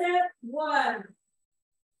 pulse it. 1,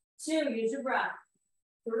 2, use your breath.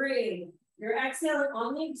 3, you're exhaling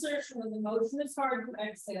on the exertion when the motion is hard to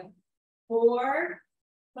exhale. 4,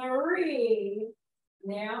 3,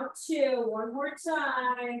 now 2, one more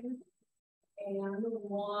time, and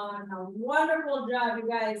 1. A wonderful job, you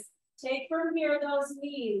guys. Take from here those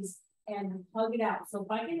knees and hug it out. So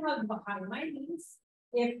if I can hug behind my knees,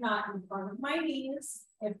 if not in front of my knees,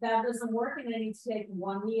 if that doesn't work and I need to take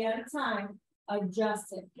one knee at a time,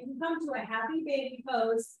 adjust it. You can come to a happy baby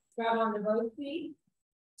pose, grab onto both feet.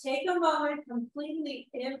 Take a moment, completely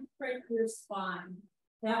imprint your spine.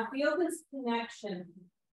 Now feel this connection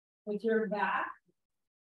with your back.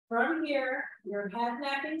 From here, your head,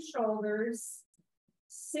 neck, and shoulders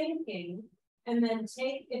sinking. And then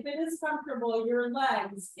take, if it is comfortable, your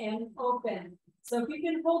legs and open. So if you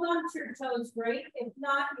can hold on to your toes, great. If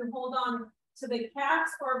not, you hold on to the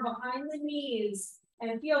calves or behind the knees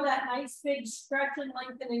and feel that nice big stretch and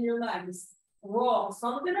lengthen in your legs. Roll. So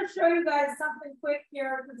I'm going to show you guys something quick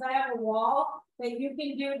here because I have a wall that you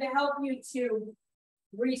can do to help you to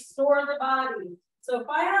restore the body. So if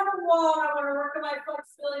I have a wall, I want to work on my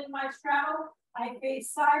flexibility and my straddle. I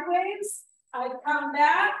face sideways. I come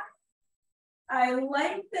back. I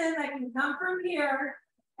lengthen. I can come from here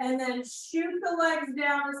and then shoot the legs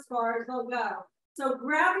down as far as they'll go. So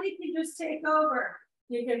gravity can just take over.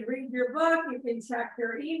 You can read your book, you can check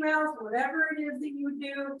your emails, whatever it is that you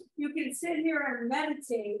do. You can sit here and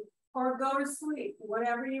meditate or go to sleep,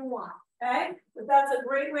 whatever you want, okay? But that's a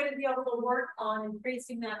great way to be able to work on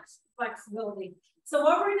increasing that flexibility. So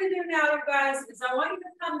what we're gonna do now, you guys, is I want you to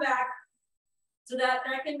come back to that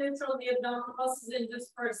neck and neutral, the abdominal muscles in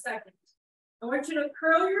just for a second. I want you to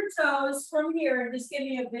curl your toes from here and just give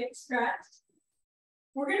me a big stretch.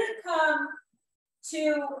 We're gonna come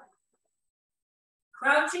to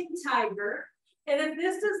crouching tiger. And if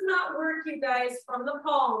this does not work, you guys, from the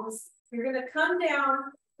palms, you're gonna come down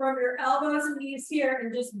from your elbows and knees here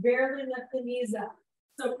and just barely lift the knees up.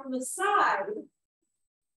 So from the side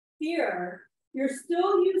here, you're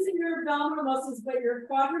still using your abdominal muscles, but your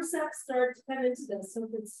quadriceps start to come into this. So if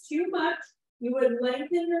it's too much, you would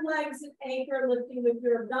lengthen your legs and anchor, lifting with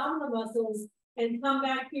your abdominal muscles and come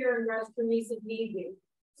back here and rest your knees if need be.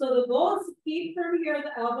 So the goal is to keep from here,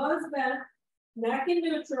 the elbows bent, neck in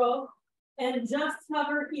neutral, and just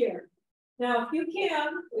hover here. Now, if you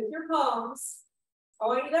can, with your palms, I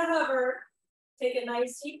want you to hover, take a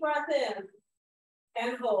nice deep breath in,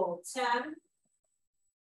 and hold. 10,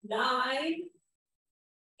 9,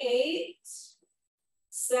 8,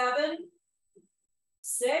 7,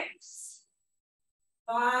 6,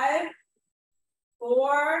 5,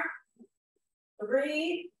 4,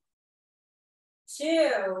 3,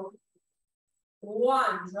 2,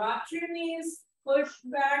 1. Drop to your knees, push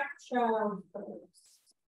back, child's pose.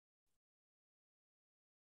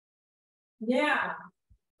 Now,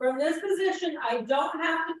 from this position, I don't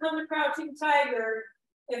have to come to crouching tiger.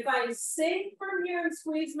 If I sink from here and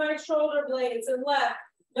squeeze my shoulder blades and left,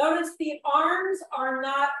 notice the arms are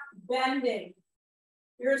not bending.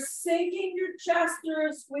 You're sinking your chest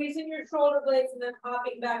through, squeezing your shoulder blades, and then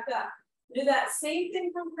popping back up. Do that same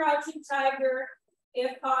thing from crouching tiger,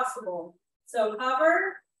 if possible. So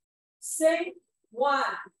hover, sink, 1,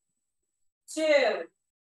 2,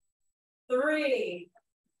 3,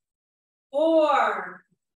 4,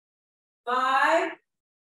 5,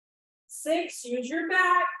 6, use your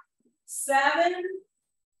back, 7,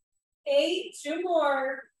 8, 2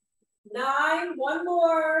 more, 9, 1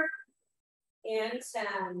 more, and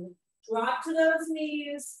 10. Drop to those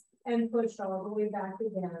knees and push all the way back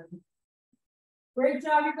again. Great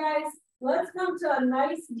job, you guys. Let's come to a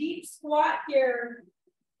nice deep squat here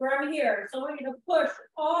from here. So we're going to push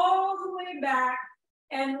all the way back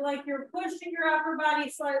and like you're pushing your upper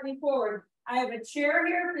body slightly forward. I have a chair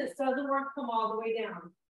here. If this doesn't work, come all the way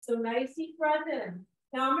down. So nice deep breath in.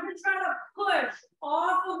 Now I'm going to try to push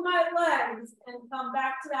off of my legs and come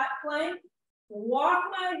back to that plank. Walk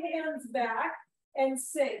my hands back and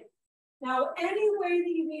sink. Now, any way that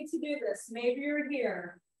you need to do this, maybe you're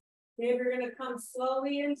here. Maybe you're going to come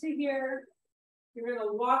slowly into here. You're going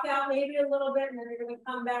to walk out maybe a little bit and then you're going to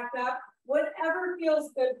come back up. Whatever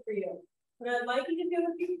feels good for you. What I'd like you to do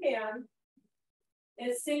if you can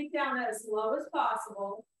is sink down as low as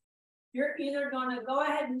possible. You're either going to go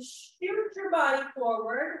ahead and shoot your body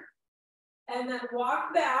forward and then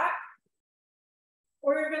walk back,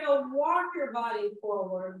 or you're going to walk your body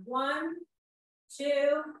forward. 1,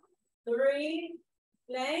 2, 3,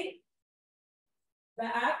 plank,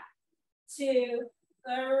 back, 2,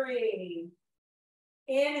 3.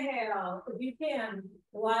 Inhale, if you can,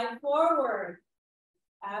 glide forward,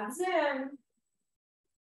 abs in,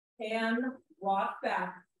 and walk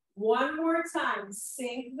back. One more time,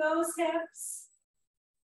 sink those hips,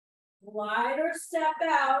 glide or step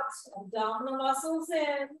out, abdominal muscles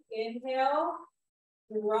in, inhale,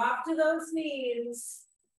 drop to those knees,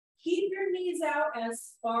 keep your knees out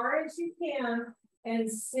as far as you can,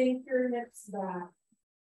 and sink your hips back.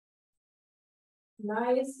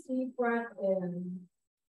 Nice deep breath in.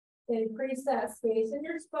 Increase that space in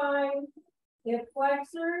your spine, hip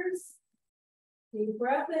flexors, deep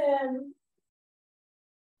breath in.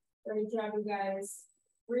 Great job, you guys.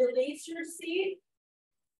 Release your seat.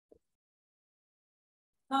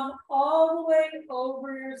 Come all the way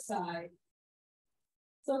over your side.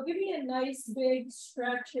 So give me a nice big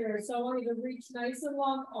stretch here. So I want you to reach nice and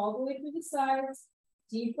long all the way through the sides.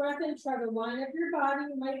 Deep breath in, try to line up your body.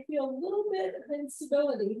 You might feel a little bit of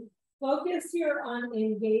instability. Focus here on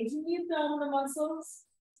engaging the abdominal muscles,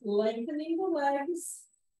 lengthening the legs.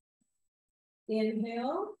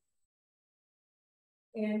 Inhale.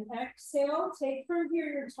 And exhale, take from here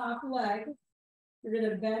your top leg. You're going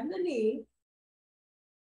to bend the knee.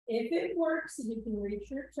 If it works, you can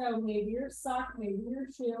reach your toe, maybe your sock, maybe your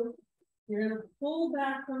shoe. You're going to pull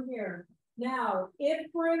back from here. Now,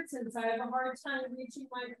 if, for instance, I have a hard time reaching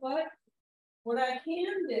my foot, what I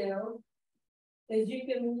can do is you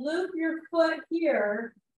can loop your foot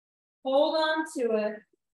here, hold on to it,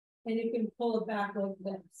 and you can pull it back like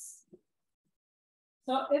this.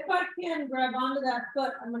 So if I can grab onto that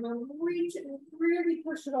foot, I'm going to reach it and really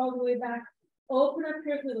push it all the way back. Open up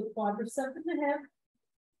here through the quadricep in the hip.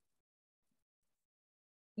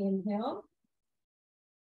 Inhale.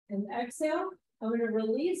 And exhale. I'm going to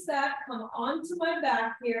release that, come onto my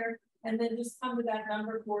back here, and then just come to that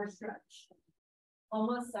number 4 stretch.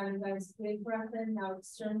 Almost done, guys. Big breath in. Now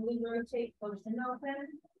externally rotate, push and open.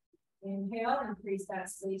 Inhale, increase that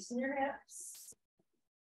space in your hips.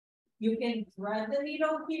 You can thread the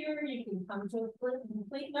needle here. You can come to a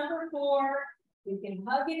complete number 4. You can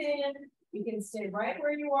hug it in. You can stay right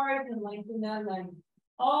where you are. You can lengthen that leg.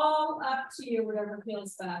 All up to you, whatever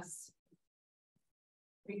feels best.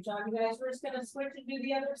 Great job, you guys. We're just going to switch and do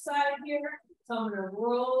the other side here. So I'm going to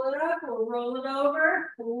roll it up. We'll roll it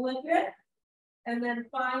over, flip it, and then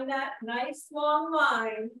find that nice long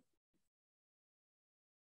line.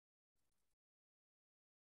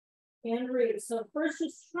 And reach. So first,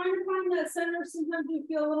 just try to find that center. Sometimes you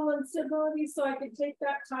feel a little instability, so I can take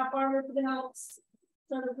that top arm if it helps.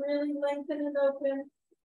 Try to really lengthen and open.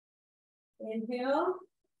 Inhale.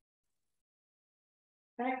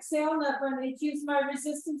 Exhale, and if I need to use my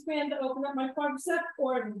resistance band to open up my quadricep,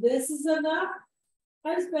 or if this is enough,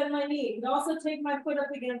 I just bend my knee. And also take my foot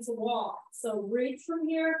up against the wall. So reach from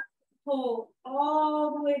here, pull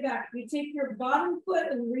all the way back. You take your bottom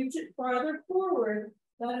foot and reach it farther forward.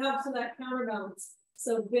 That helps with that counterbalance.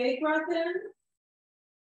 So big breath in.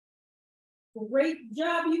 Great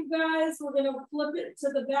job, you guys. We're gonna flip it to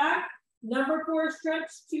the back. Number 4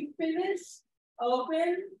 stretch to finish.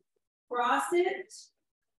 Open, cross it.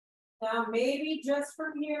 Now maybe just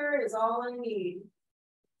from here is all I need.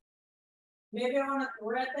 Maybe I want to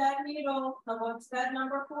thread that needle, come up to that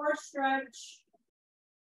number 4 stretch.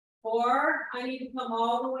 Or I need to come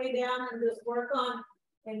all the way down and just work on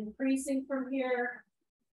increasing from here.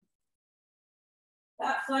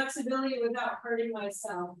 That flexibility without hurting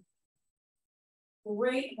myself.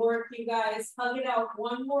 Great work, you guys. Hug it out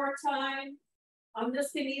one more time. I'm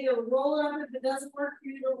just going to either roll it up. If it doesn't work for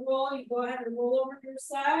you to roll, you go ahead and roll over to your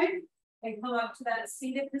side and come up to that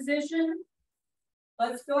seated position.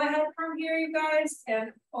 Let's go ahead from here, you guys,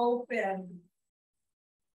 and open.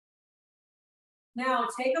 Now,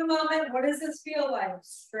 take a moment. What does this feel like?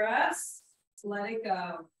 Stress. Let it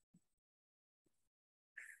go.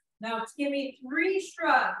 Now, give me 3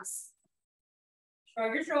 shrugs.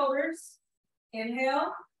 Shrug your shoulders.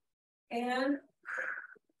 Inhale. And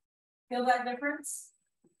feel that difference?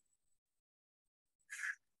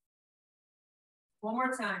 One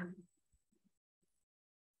more time.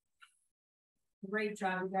 Great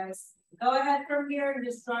job, you guys. Go ahead from here and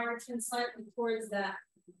just draw your chin slightly towards that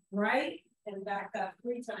right and back up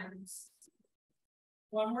 3 times.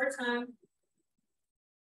 One more time.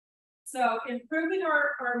 So improving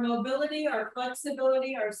our mobility, our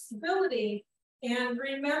flexibility, our stability. And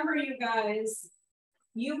remember, you guys,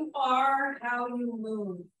 you are how you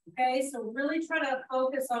move. Okay, so really try to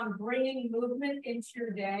focus on bringing movement into your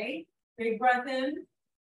day. Big breath in.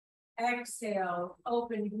 Exhale,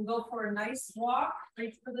 open. You can go for a nice walk,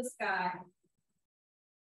 reach for the sky.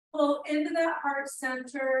 Pull into that heart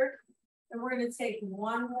center. And we're going to take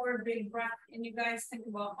one more big breath. And you guys think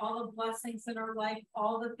about all the blessings in our life,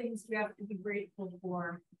 all the things we have to be grateful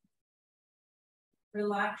for.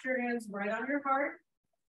 Relax your hands right on your heart.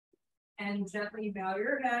 And gently bow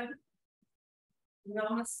your head.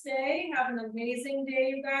 Namaste. Have an amazing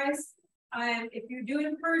day, you guys. If you do it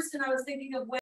in person, I was thinking of